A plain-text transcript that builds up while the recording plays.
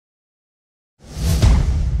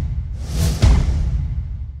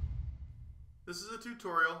This is a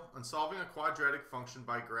tutorial on solving a quadratic function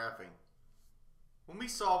by graphing. When we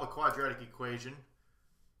solve a quadratic equation,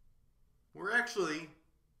 we're actually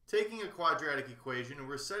taking a quadratic equation and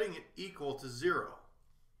we're setting it equal to 0.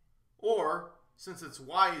 Or, since it's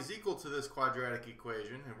y is equal to this quadratic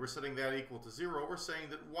equation and we're setting that equal to 0, we're saying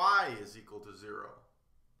that y is equal to 0.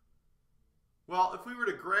 Well, if we were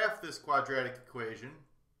to graph this quadratic equation,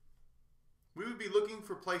 we would be looking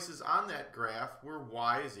for places on that graph where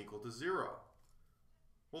y is equal to 0.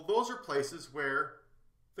 Well, those are places where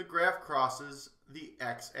the graph crosses the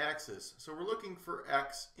x-axis. So we're looking for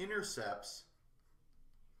x-intercepts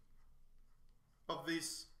of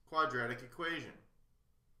this quadratic equation.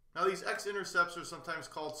 Now these x-intercepts are sometimes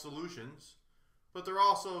called solutions, but they're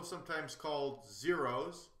also sometimes called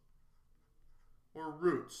zeros or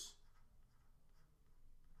roots.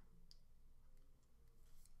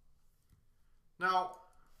 Now,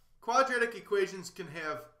 quadratic equations can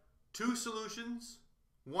have two solutions,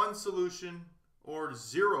 one solution, or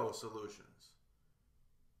zero solutions.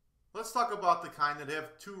 Let's talk about the kind that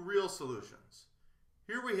have two real solutions.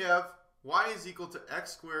 Here we have y is equal to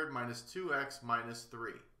x squared minus 2x minus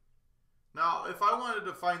 3. Now, if I wanted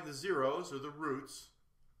to find the zeros, or the roots,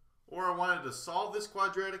 or I wanted to solve this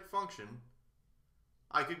quadratic function,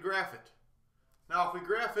 I could graph it. Now, if we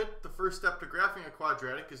graph it, the first step to graphing a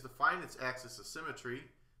quadratic is to find its axis of symmetry.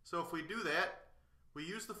 So if we do that, we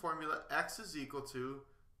use the formula x is equal to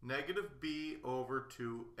negative b over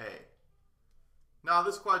 2a. Now,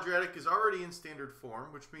 this quadratic is already in standard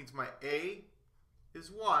form, which means my a is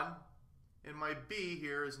 1, and my b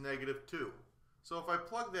here is negative 2. So if I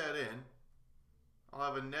plug that in,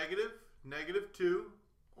 I'll have a negative 2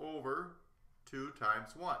 over 2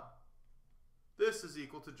 times 1. This is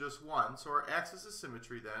equal to just 1, so our axis of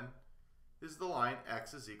symmetry then is the line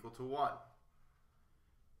x is equal to 1.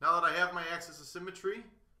 Now that I have my axis of symmetry,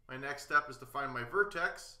 my next step is to find my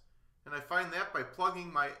vertex, and I find that by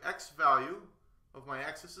plugging my x value of my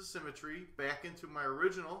axis of symmetry back into my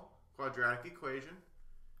original quadratic equation.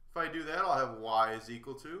 If I do that, I'll have y is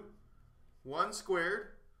equal to 1 squared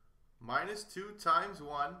minus 2 times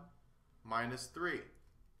 1 minus 3.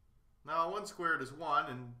 Now 1 squared is 1,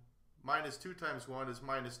 and minus 2 times 1 is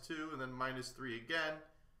minus 2, and then minus 3 again.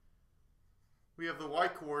 We have the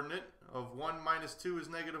y-coordinate of 1 minus 2 is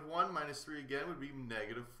negative 1, minus 3 again would be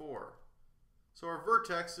negative 4. So our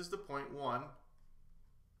vertex is the point 1,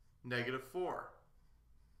 negative 4.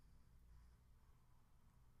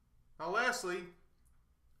 Now lastly,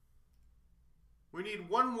 we need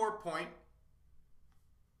one more point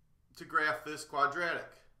to graph this quadratic.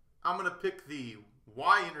 I'm going to pick the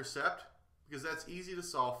y-intercept because that's easy to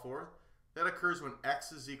solve for. That occurs when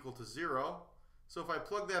x is equal to 0. So if I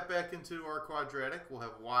plug that back into our quadratic, we'll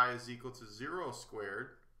have y is equal to 0 squared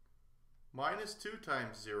minus 2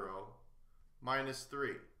 times 0 minus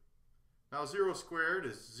 3. Now 0 squared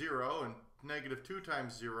is 0, and negative 2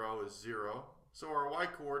 times 0 is 0. So our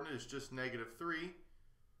y-coordinate is just negative 3.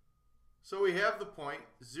 So we have the point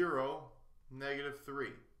 0, negative 3.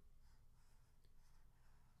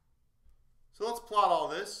 So let's plot all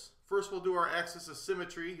this. First we'll do our axis of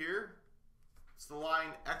symmetry here. It's the line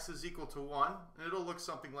x is equal to 1, and it'll look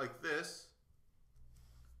something like this.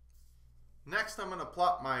 Next I'm going to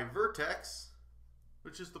plot my vertex,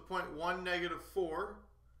 which is the point 1, negative 4,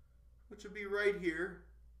 which would be right here.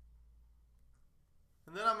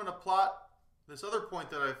 And then I'm going to plot this other point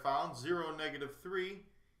that I found, 0, negative 3.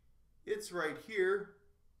 It's right here.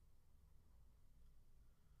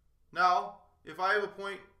 Now, if I have a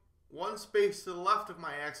point 1 space to the left of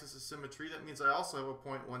my axis of symmetry, that means I also have a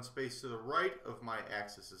point 1 space to the right of my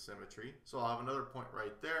axis of symmetry. So I'll have another point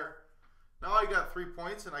right there. Now I got 3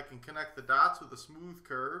 points, and I can connect the dots with a smooth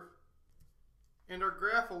curve. And our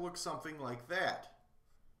graph will look something like that.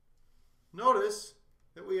 Notice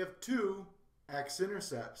that we have two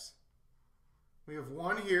x-intercepts. We have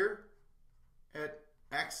one here at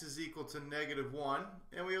x is equal to negative 1,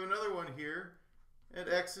 and we have another one here at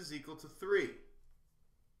x is equal to 3.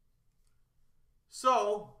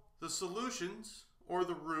 So the solutions, or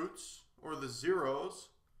the roots, or the zeros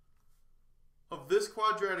of this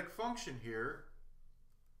quadratic function here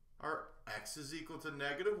are x is equal to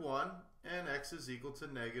negative 1 and x is equal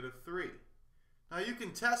to negative 3. Now you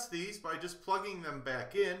can test these by just plugging them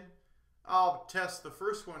back in. I'll test the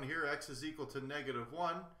first one here, x is equal to negative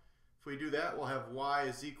 1. If we do that, we'll have y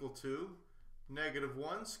is equal to negative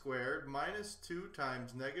 1 squared minus 2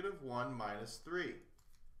 times negative 1 minus 3.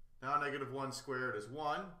 Now negative 1 squared is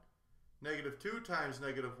 1. Negative 2 times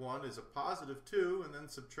negative 1 is a positive 2, and then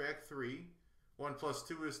subtract 3. 1 plus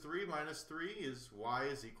 2 is 3, minus 3 is y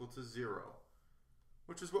is equal to 0,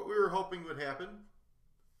 which is what we were hoping would happen.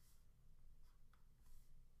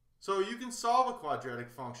 So you can solve a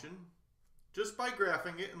quadratic function just by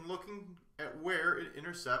graphing it and looking at where it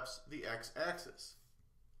intercepts the x-axis.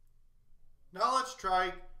 Now let's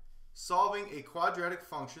try solving a quadratic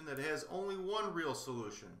function that has only one real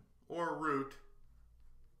solution, or root,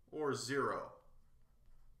 or 0.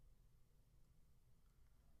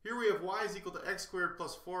 Here we have y is equal to x squared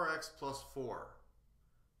plus 4x plus 4.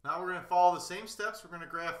 Now we're going to follow the same steps. We're going to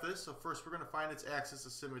graph this. So first we're going to find its axis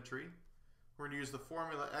of symmetry. We're going to use the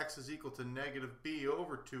formula x is equal to negative b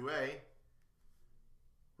over 2a,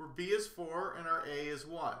 where b is 4 and our a is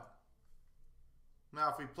 1. Now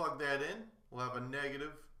if we plug that in, we'll have a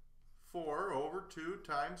negative 4 over 2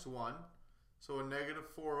 times 1. So a negative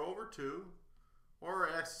 4 over 2, or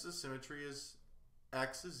our axis of symmetry is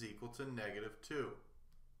x is equal to negative 2.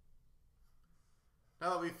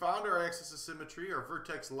 Now that we found our axis of symmetry, our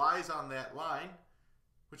vertex lies on that line,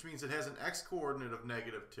 which means it has an x-coordinate of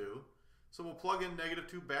negative 2. So we'll plug in negative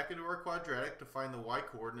 2 back into our quadratic to find the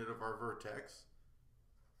y-coordinate of our vertex.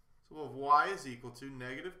 So we'll have y is equal to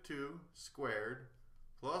negative 2 squared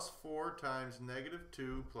plus 4 times negative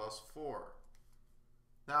 2 plus 4.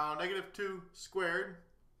 Now negative 2 squared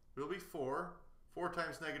will be 4. 4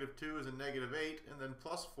 times negative 2 is a negative 8, and then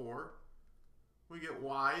plus 4, we get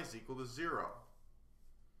y is equal to 0.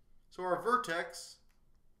 So our vertex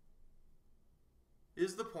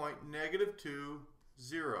is the point negative 2,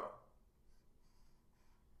 0.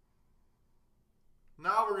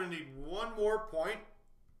 Now we're going to need one more point.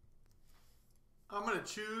 I'm going to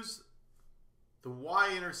choose the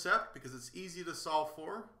y-intercept because it's easy to solve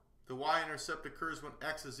for. The y-intercept occurs when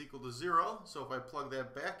x is equal to 0. So if I plug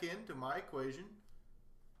that back into my equation,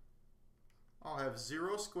 I'll have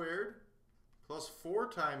 0 squared plus 4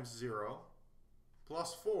 times 0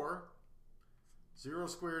 plus 4. 0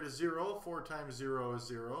 squared is 0. 4 times 0 is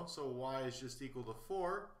 0. So y is just equal to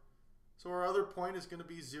 4. So our other point is going to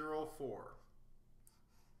be 0, 4.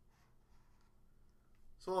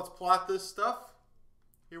 So let's plot this stuff.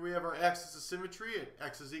 Here we have our axis of symmetry at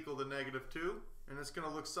x is equal to negative 2. And it's going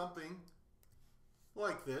to look something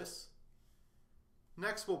like this.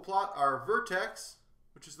 Next we'll plot our vertex,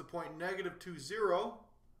 which is the point negative 2, 0,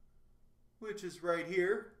 which is right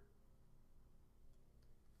here.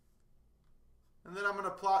 And then I'm going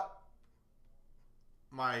to plot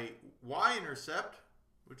my y-intercept,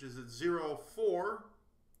 which is at 0, 4,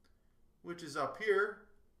 which is up here.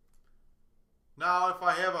 Now if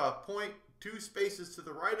I have a point 2 spaces to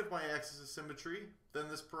the right of my axis of symmetry, then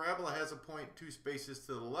this parabola has a point 2 spaces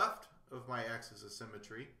to the left of my axis of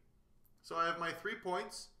symmetry. So I have my 3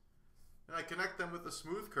 points, and I connect them with a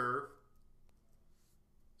smooth curve.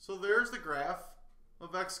 So there's the graph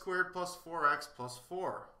of x squared plus 4x plus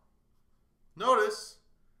 4. Notice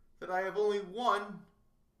that I have only one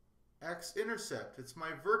x-intercept. It's my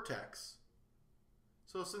vertex.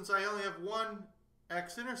 So since I only have one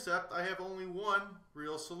x-intercept, I have only one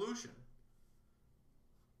real solution.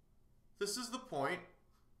 This is the point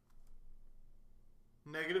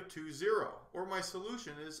negative 2, 0, or my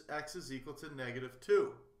solution is x is equal to negative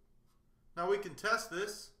 2. Now we can test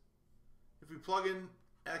this. If we plug in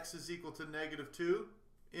x is equal to negative 2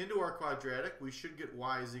 into our quadratic, we should get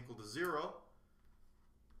y is equal to 0.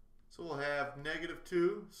 So we'll have negative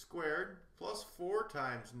 2 squared plus 4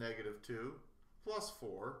 times negative 2 plus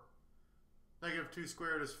 4. Negative 2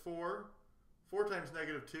 squared is 4. 4 times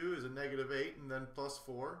negative 2 is a negative 8, and then plus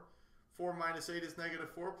 4. 4 minus 8 is negative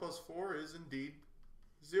 4, plus 4 is indeed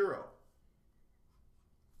 0.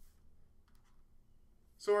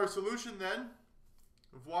 So our solution then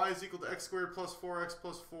of y is equal to x squared plus 4x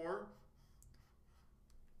plus 4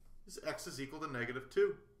 is x is equal to negative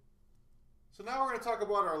 2. So now we're going to talk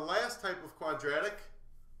about our last type of quadratic,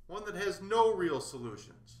 one that has no real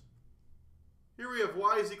solutions. Here we have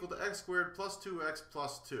y is equal to x squared plus 2x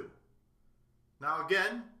plus 2. Now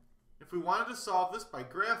again, if we wanted to solve this by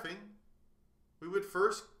graphing, we would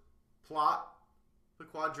first plot the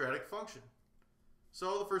quadratic function.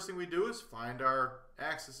 So the first thing we do is find our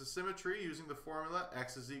axis of symmetry using the formula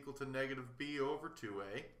x is equal to negative b over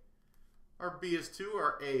 2a. Our b is 2,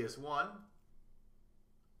 our a is 1.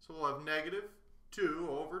 So we'll have negative 2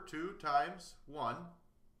 over 2 times 1.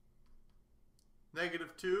 Negative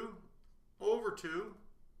 2 over 2.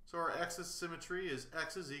 So our axis of symmetry is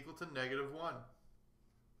x is equal to negative 1.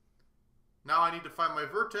 Now I need to find my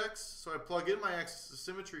vertex, so I plug in my axis of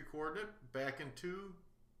symmetry coordinate back into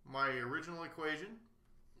my original equation.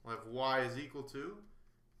 We'll have y is equal to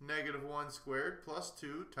negative 1 squared plus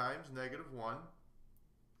 2 times negative 1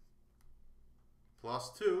 plus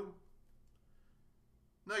 2.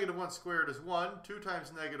 Negative 1 squared is 1. 2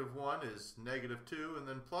 times negative 1 is negative 2, and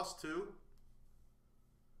then plus 2.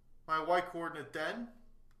 My y-coordinate then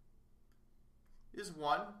is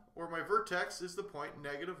 1, or my vertex is the point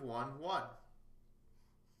 -1, 1.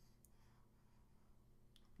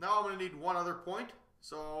 Now I'm going to need one other point.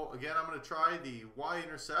 So again, I'm going to try the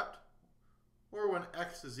y-intercept, or when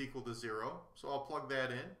x is equal to 0. So I'll plug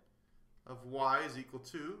that in, of y is equal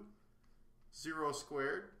to 0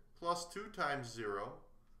 squared plus 2 times 0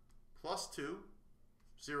 plus 2.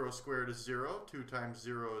 0 squared is 0. 2 times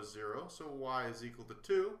 0 is 0. So y is equal to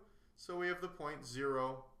 2. So we have the point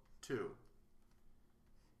 0, 2.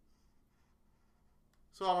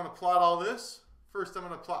 So I'm going to plot all this. First, I'm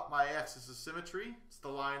going to plot my axis of symmetry. It's the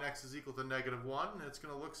line x is equal to -1, and it's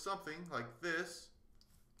going to look something like this.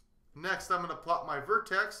 Next, I'm going to plot my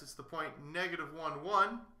vertex. It's the point -1,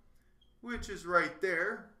 1, which is right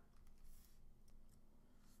there.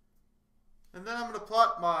 And then I'm going to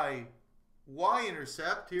plot my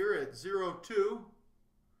y-intercept here at 0, 2,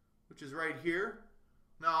 which is right here.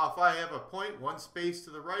 Now, if I have a point one space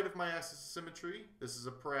to the right of my axis of symmetry, this is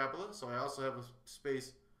a parabola, so I also have a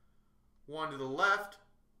space one to the left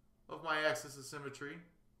of my axis of symmetry.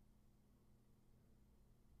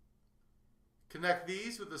 Connect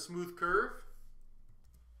these with a smooth curve,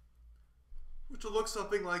 which will look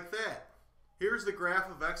something like that. Here's the graph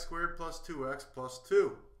of x squared plus 2x plus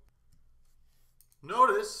 2.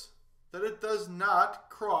 Notice that it does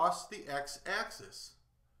not cross the x-axis.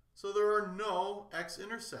 So there are no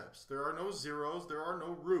x-intercepts. There are no zeros. There are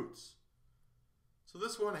no roots. So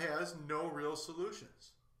this one has no real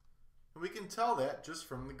solutions. And we can tell that just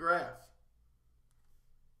from the graph.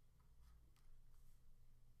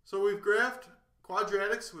 So we've graphed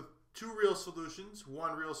quadratics with 2 real solutions,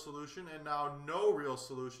 1 real solution, and now no real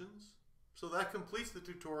solutions. So that completes the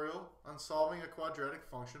tutorial on solving a quadratic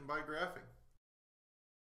function by graphing.